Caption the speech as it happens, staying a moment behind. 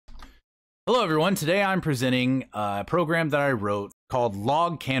Hello everyone, today I'm presenting a program that I wrote called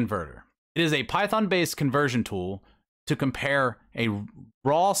Log Converter. It is a Python-based conversion tool to compare a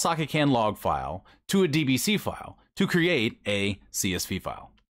raw SocketCAN log file to a DBC file to create a CSV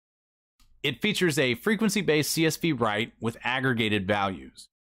file. It features a frequency-based CSV write with aggregated values.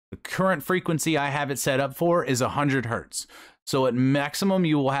 The current frequency I have it set up for is 100 Hertz. So at maximum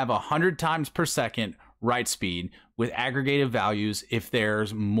you will have 100 times per second write speed with aggregated values if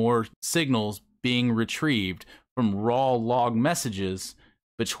there's more signals being retrieved from raw log messages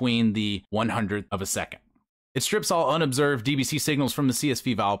between the 100th of a second. It strips all unobserved DBC signals from the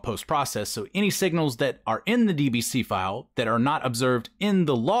CSV file post-process, so any signals that are in the DBC file that are not observed in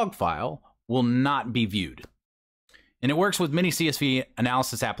the log file will not be viewed. And it works with many CSV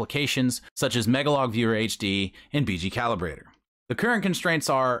analysis applications such as Megalog Viewer HD and BG Calibrator. The current constraints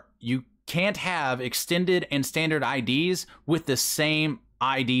are you can't have extended and standard IDs with the same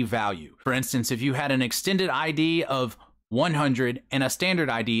ID value. For instance, if you had an extended ID of 100 and a standard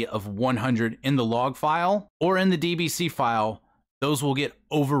ID of 100 in the log file or in the DBC file, those will get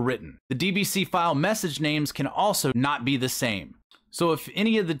overwritten. The DBC file message names can also not be the same. So if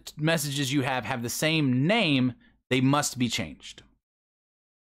any of the messages you have the same name, they must be changed.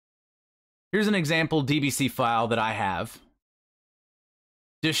 Here's an example DBC file that I have,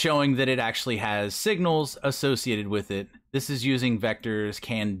 just showing that it actually has signals associated with it. This is using Vector's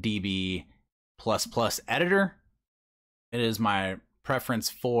CANdb++ editor. It is my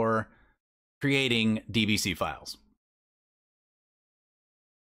preference for creating DBC files.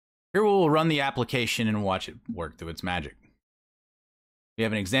 Here we'll run the application and watch it work through its magic. We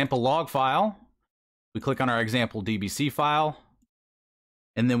have an example log file. We click on our example DBC file,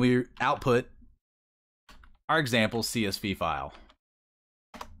 and then we output our example CSV file.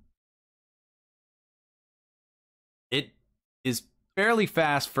 It is fairly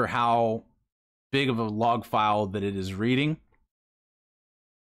fast for how big of a log file that it is reading.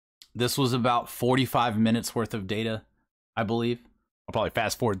 This was about 45 minutes worth of data, I believe. I'll probably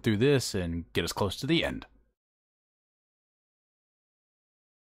fast forward through this and get us close to the end.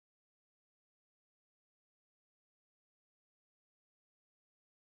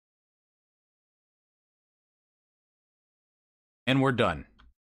 And we're done.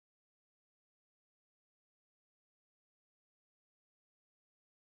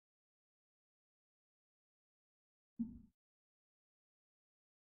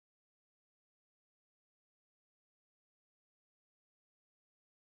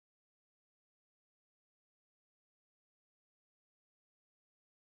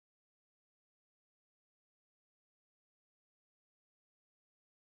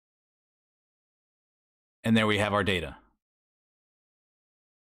 And there we have our data.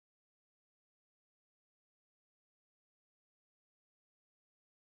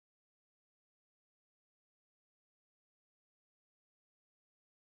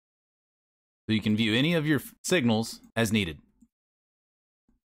 So you can view any of your signals as needed.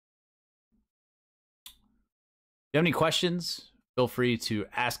 If you have any questions, feel free to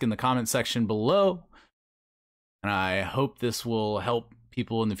ask in the comment section below. And I hope this will help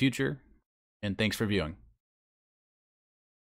people in the future. And thanks for viewing.